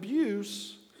the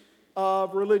abuse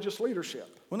of religious leadership.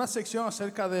 una sección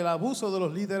acerca del abuso de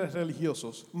los líderes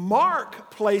religiosos.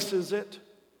 Mark places it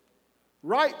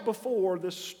right before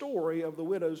the story of the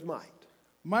widow's mite.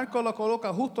 Marco lo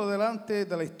coloca justo delante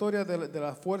de la historia de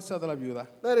la fuerza de la viuda.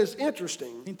 That is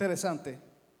interesting Interesante,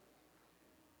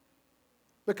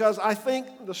 because I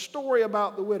think the story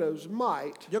about the widow's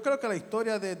mite yo creo que la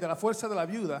historia de la fuerza de la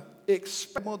viuda,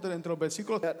 expands entre los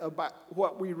versículos, about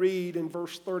what we read in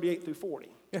verse 38 through 40.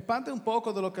 expande un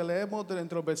poco de lo que leemos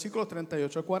entre los versículos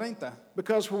 38 al 40.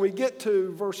 Because when we get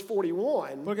to verse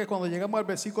 41, Porque cuando llegamos al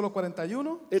versículo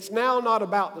 41, it's now not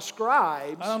about the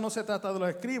scribes, ahora no se trata de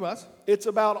los escribas, it's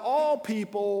about all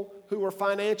people who are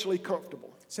financially comfortable.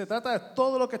 se trata de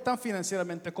todos los que están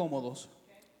financieramente cómodos.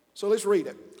 So let's read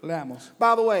it. Leamos.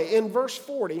 By the way, in verse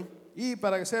 40, Y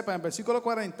para que sepan, en versículo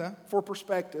 40, for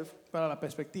perspective, para la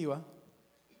perspectiva,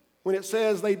 when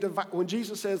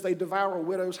Jesus says they devour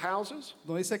widows' houses,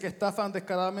 donde dice que estafan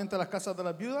descaradamente las casas de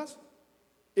las viudas,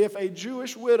 if a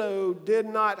Jewish widow did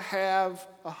not have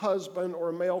a husband or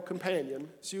a male companion,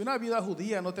 si una viuda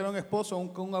judía no tenía un esposo o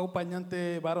un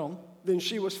acompañante varón, then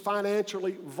she was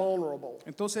financially vulnerable.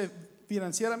 entonces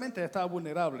financieramente ella estaba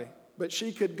vulnerable. But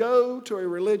she could go to a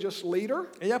religious leader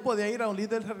Ella podía ir a un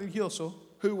líder religioso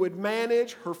who would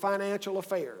manage her financial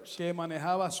affairs. que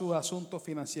manejaba sus asuntos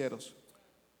financieros.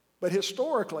 But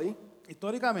historically,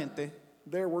 Históricamente,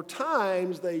 there were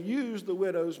times they used the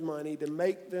widow's money to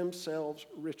make themselves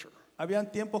richer.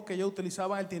 habían tiempos que ellos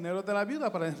utilizaban el dinero de la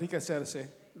viuda para enriquecerse.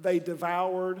 They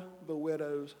devoured the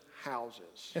widow's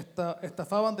houses.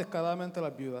 Estafaban descaradamente a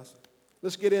las viudas.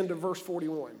 Let's get into verse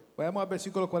 41. Vayamos al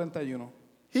versículo 41.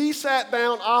 He sat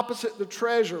down opposite the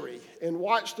treasury and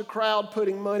watched the crowd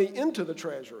putting money into the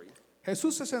treasury.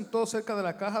 Jesús se sentó cerca de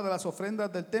la caja de las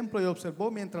ofrendas del templo y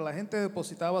observó mientras la gente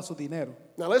depositaba su dinero.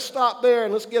 Now let's stop there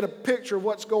and let's get a picture of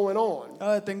what's going on.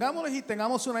 Detengámonos y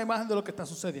tengamos una imagen de lo que está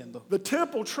sucediendo. The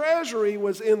temple treasury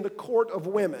was in the court of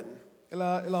women.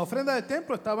 La ofrenda del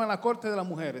templo estaba en la corte de las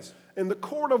mujeres. And the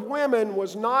court of women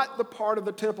was not the part of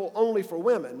the temple only for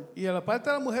women. Y la parte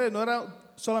de las mujeres no era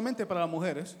solamente para las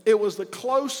mujeres. It was the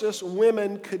closest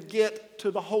women could get to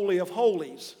the Holy of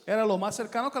Holies. Era lo más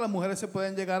cercano que las mujeres se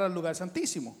pueden llegar al lugar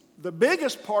santísimo. The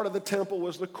biggest part of the temple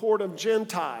was the court of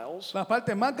Gentiles, La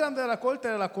parte más grande de la corte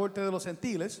era la corte de los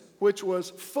gentiles, which was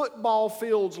football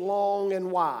fields long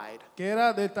and wide. que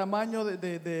era del tamaño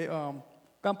de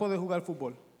campo de jugar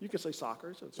fútbol. You can say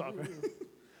soccer. Soccer.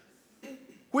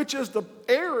 Which is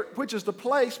the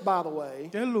place, by the way,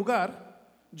 Que es el lugar,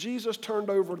 Jesus turned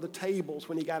over the tables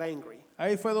when he got angry.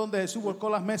 Ahí fue donde Jesús volcó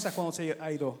las mesas cuando se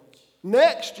airó.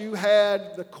 Next, you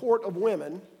had the court of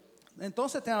women.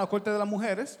 Entonces tenían la corte de las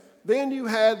mujeres, Then you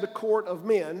had the court of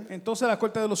men. entonces la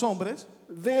corte de los hombres,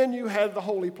 Then you had the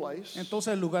holy place. entonces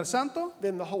el lugar santo,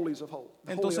 Then the holies of holies.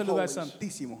 entonces el lugar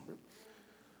santísimo.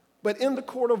 But in the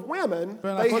court of women,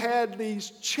 Pero en la they corte- had these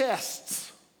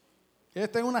chests Ellos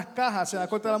tenían unas cajas en la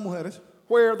corte de las mujeres,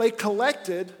 where they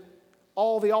collected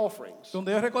all the offerings. donde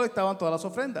ellos recolectaban todas las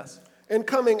ofrendas. And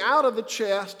coming out of the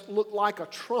chest looked like a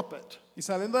trumpet, Y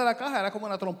saliendo de la caja era como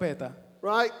una trompeta.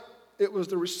 right? It was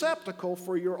the receptacle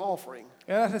for your offering.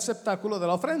 Era el receptáculo de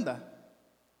la ofrenda.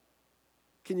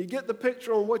 Can you get the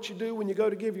picture on what you do when you go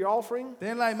to give your offering?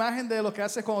 ¿Tienen la imagen de lo que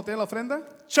haces cuando tienes la ofrenda?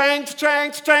 Chang,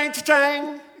 chang, chang,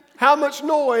 chang. How much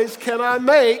noise can I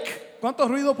make? ¿Cuánto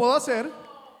ruido puedo hacer?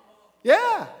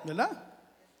 Yeah, ¿Verdad?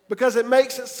 because it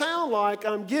makes it sound like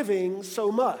I'm giving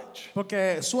so much.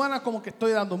 Porque suena como que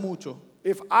estoy dando mucho.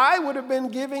 If I would have been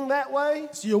giving that way,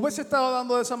 Si yo hubiese estado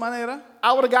dando de esa manera,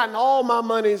 I would have gotten all my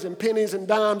monies and pennies and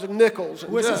dimes and nickels.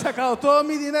 And hubiese just- sacado todo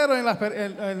mi dinero en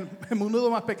el menudo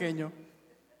más pequeño.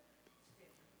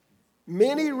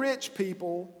 Many rich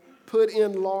people put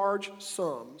in large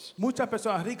sums. Muchas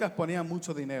personas ricas ponían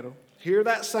mucho dinero. Hear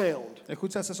that sound.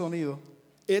 Escucha ese sonido.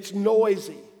 It's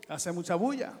noisy. Hace mucha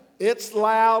bulla. It's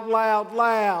loud, loud,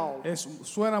 loud.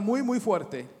 Suena muy, muy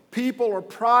fuerte. People are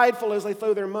prideful as they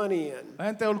throw their money in. La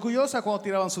gente orgullosa cuando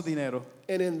tiraban su dinero.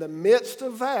 And in the midst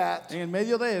of that, En el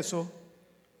medio de eso,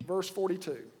 verse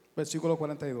 42, versículo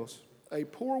 42. a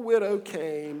poor widow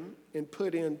came and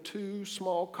put in 2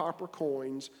 small copper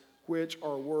coins, which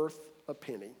are worth a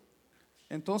penny.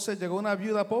 Entonces llegó una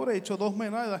viuda pobre y echó 2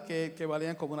 monedas que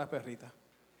valían como una perrita.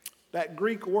 That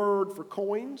Greek word for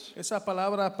coins Esa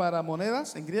palabra para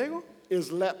monedas en griego, is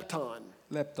lepton.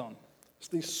 lepton. It's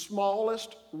the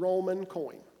smallest Roman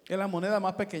coin. Es la moneda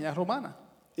más pequeña romana.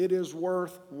 It is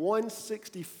worth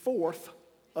 1/64th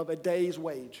of a day's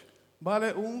wage.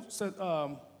 Vale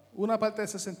una parte de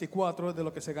 64 de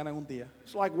lo que se gana en un día.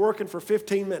 It's like working for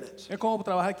 15 minutes. Es como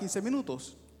trabajar 15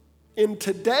 minutos. In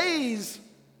today's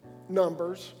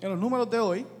numbers, En los números de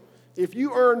hoy, if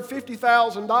you earn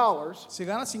 $50,000, si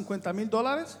ganas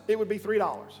 $50,000, it would be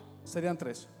 $3. serían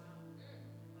 3.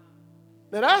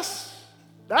 Now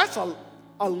that's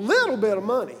a little bit of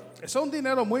money, Eso es un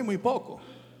dinero muy, muy poco.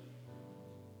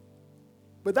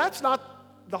 but that's not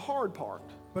the hard part.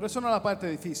 Pero eso no es la parte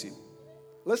difícil.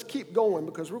 Let's keep going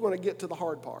because we're going to get to the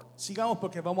hard part. Sigamos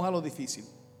porque vamos a lo difícil.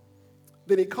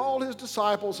 Then he called his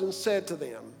disciples and said to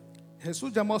them,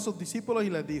 Jesús llamó a sus discípulos y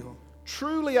les dijo,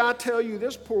 "Truly I tell you,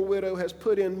 this poor widow has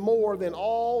put in more than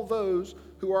all those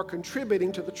who are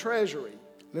contributing to the treasury.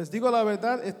 les digo la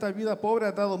verdad, esta vida pobre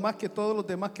ha dado más que todos los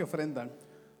demás que ofrendan.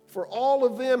 For all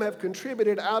of them have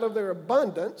contributed out of their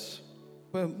abundance,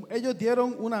 Pues ellos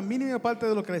dieron una mínima parte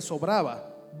de lo que les sobraba.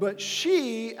 but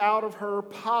she, out of her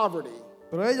poverty,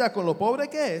 Pero ella, con lo pobre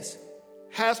que es,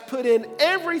 has put in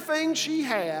everything she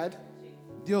had,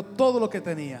 dio todo lo que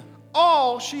tenía.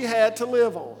 all she had to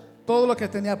live on." Todo lo que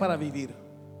tenía para vivir.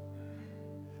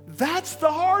 That's the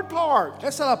hard part.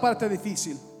 Esa es la parte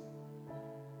difícil.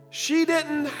 She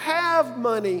didn't have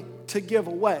money to give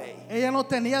away. Ella no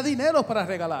tenía dinero para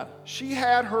regalar. She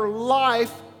had her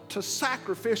life to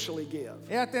sacrificially give.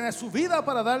 Ella tenía su vida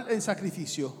para dar en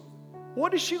sacrificio.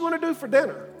 What is she going to do for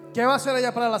dinner? ¿Qué va a hacer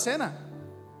ella para la cena?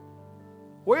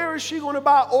 Where is she going to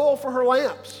buy oil for her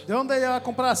lamps? ¿De dónde ella va a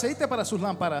comprar aceite para sus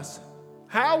lámparas?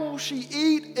 How will she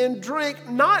eat and drink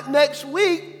not next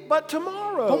week, but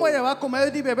tomorrow? ¿Cómo ella va a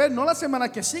comer y beber no la semana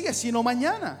que sigue, sino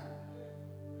mañana?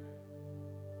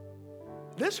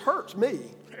 This hurts me.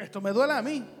 Esto me duele a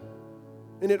mí.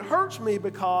 And it hurts me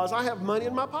because I have money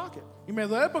in my pocket Y me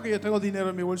duele porque yo tengo dinero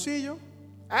en mi bolsillo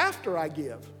after I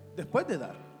give. después de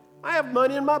dar. I have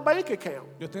money in my bank account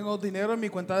Yo tengo dinero en mi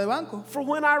cuenta de banco for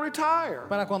when I retire.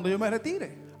 para cuando yo me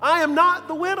retire. I am not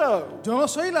the widow. Yo no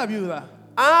soy la viuda.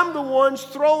 I'm the one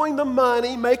throwing the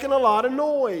money, making a lot of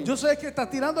noise. Yo soy el que está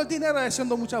tirando el dinero y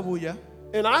haciendo mucha bulla.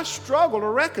 And I struggle to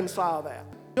reconcile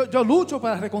that Yo lucho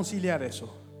para reconciliar eso.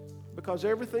 because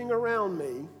everything around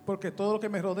me Porque todo lo que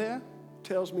me rodea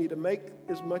tells me to make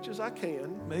as much as I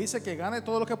can me dice que gane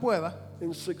todo lo que pueda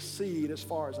and succeed as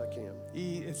far as I can.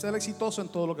 y ser exitoso en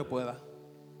todo lo que pueda.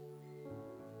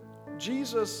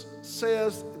 Jesus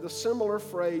says the similar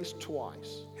phrase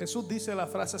twice. Jesús dice la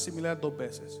frase similar 2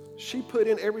 veces. She put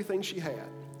in everything she had,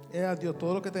 Ella dio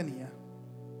todo lo que tenía,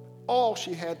 all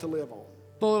she had to live on.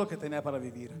 todo lo que tenía para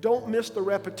vivir. Don't miss the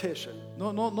repetition.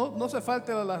 No se falte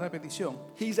la repetición.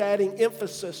 He's adding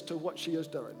emphasis to what she has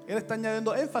done. Él está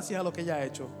añadiendo énfasis a lo que ella ha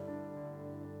hecho.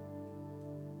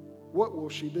 What will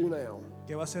she do now?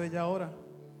 ¿Qué va a hacer ella ahora?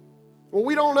 Well,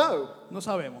 we don't know. No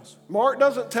sabemos. Mark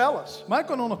doesn't tell us.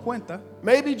 Marco no nos cuenta.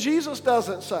 Maybe Jesus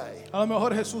doesn't say. A lo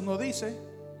mejor Jesús no dice.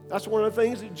 That's one of the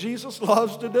things that Jesus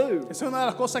loves to do. Esa es una de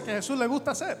las cosas que a Jesús le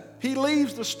gusta hacer. He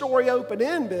leaves the story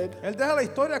open-ended Él deja la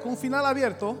historia con un final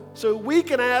abierto so we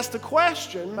can ask the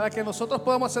question, para que nosotros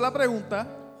podamos hacer la pregunta,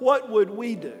 what would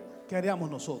we do? ¿qué haríamos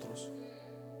nosotros?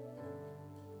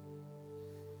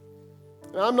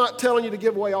 Now, I'm not telling you to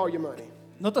give away all your money.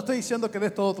 No te estoy diciendo que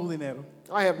des todo tu dinero.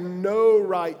 I have no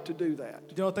right to do that.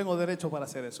 Yo no tengo derecho para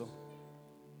hacer eso.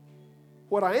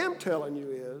 What I am telling you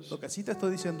is, Lo que sí te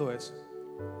estoy diciendo es,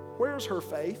 where's her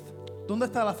faith? ¿dónde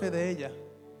está la fe de ella?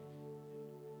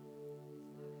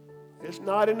 It's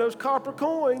not in those copper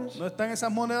coins. No está en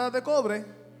esas monedas de cobre.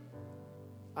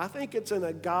 I think it's in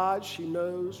a God she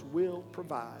knows will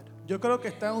provide. Yo creo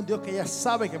que está en un Dios que ella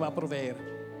sabe que va a proveer.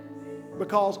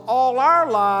 Because all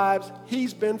our lives,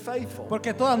 He's been faithful.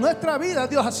 Porque toda nuestra vida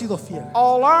Dios ha sido fiel.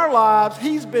 All our lives,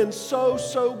 He's been so,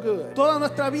 so good. Toda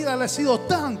nuestra vida Él ha sido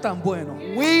tan bueno.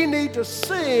 We need to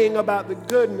sing about the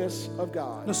goodness of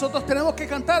God. Nosotros tenemos que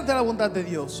cantar de la bondad de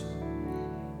Dios.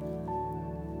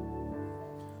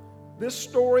 This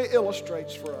story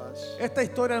illustrates for us Esta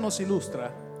historia nos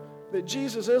ilustra that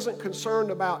Jesus isn't concerned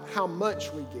about how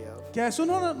much we give. que a Jesús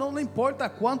no le importa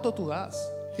cuánto tú das.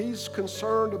 He's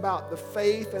concerned about the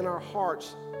faith in our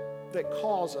hearts that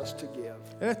cause us to give.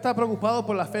 Él está preocupado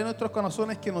por la fe en nuestros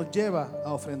corazones que nos lleva a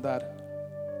ofrendar.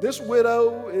 This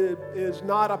widow is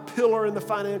not a pillar in the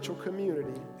financial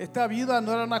community, Esta viuda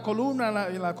no era una columna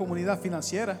en la comunidad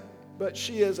financiera, but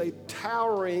she is a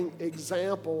towering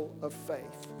example of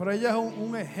faith. pero ella es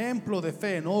un ejemplo de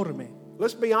fe enorme.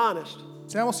 Let's be honest.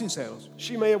 Seamos sinceros.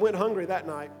 She may have went hungry that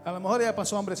night A lo mejor ella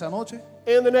pasó hambre esa noche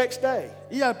and the next day.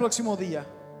 y al próximo día.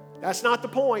 That's not the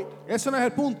point. Eso no es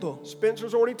el punto.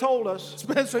 Spencer's already told us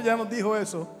Spencer ya nos dijo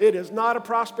eso. it is not a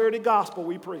prosperity gospel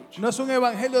we preach. No es un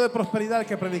evangelio de prosperidad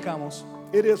que predicamos.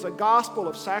 It is a gospel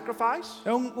of sacrifice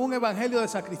Es un evangelio de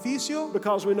sacrificio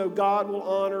because we know God will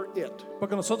honor it.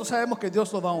 porque nosotros sabemos que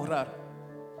Dios lo va a honrar.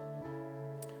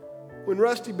 When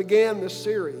Rusty began this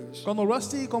series, Cuando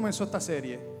Rusty comenzó esta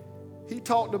serie, he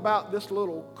talked about this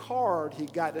little card he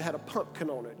got that had a pumpkin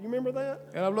on it. You remember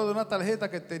that? él habló de una tarjeta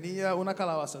que tenía una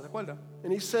calabaza, ¿se acuerdan?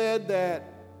 And he said that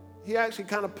he actually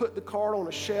kind of put the card on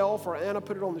a shelf, or Anna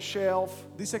put it on the shelf.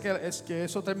 Dice que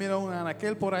eso terminó en un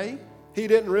anaquel por ahí. He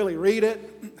didn't really read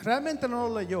it. Realmente no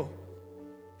lo leyó.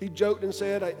 He joked and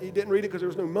said he didn't read it because there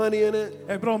was no money in it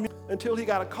El bromeó until he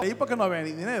got a call. ahí porque no había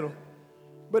ni dinero,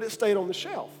 But it stayed on the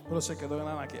shelf pero se quedó en el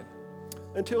anaquel.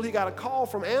 until he got a call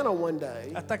from Anna one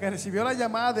day Hasta que recibió la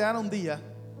llamada de Ana un día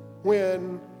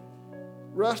when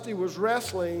Rusty was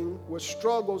wrestling with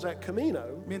struggles at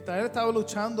Camino. mientras él estaba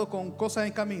luchando con cosas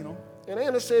en camino. And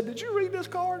Anna said, "Did you read this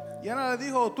card?" Y Ana le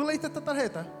dijo, ¿tú leíste esta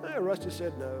tarjeta? And Rusty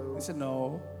said, "No." Dice,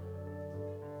 no.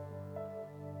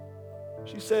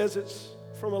 She says it's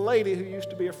from a lady who used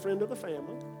to be a friend of the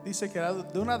family. Dice que era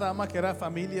de una dama que era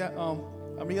familia,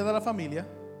 amiga de la familia.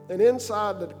 And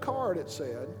inside the card it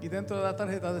said, Y dentro de la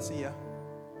tarjeta decía,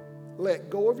 "Let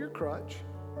go of your crutch.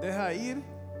 deja ir,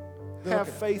 de lo Have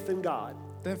que- faith in God."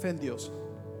 ten fe en Dios.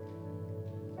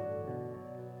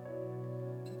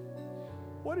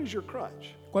 What is your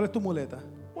crutch? ¿Cuál es tu muleta?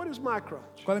 What is my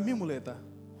crutch? ¿Cuál es mi muleta?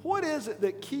 What is it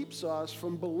that keeps us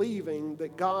from believing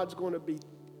that God's going to be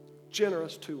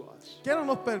generous to us? ¿Qué no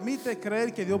nos permite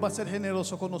creer que Dios va a ser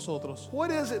generoso con nosotros?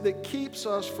 What is it that keeps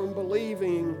us from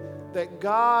believing that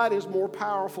God is more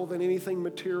powerful than anything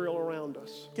material around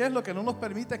us? ¿Qué es lo que no nos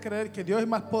permite creer que Dios es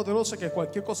más poderoso que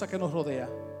cualquier cosa que nos rodea?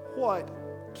 What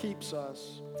keeps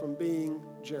us from being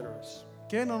generous?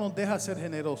 ¿Qué no nos deja ser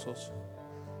generosos?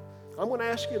 I'm going to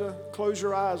ask you to close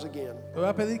your eyes again. Te voy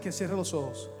a pedir que cierre los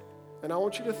ojos. And I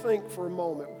want you to think for a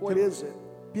moment, what is it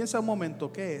Piensa un momento,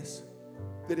 ¿qué es?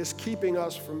 that is keeping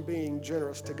us from being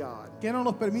generous to God? ¿Qué no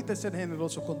nos permite ser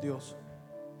generosos con Dios?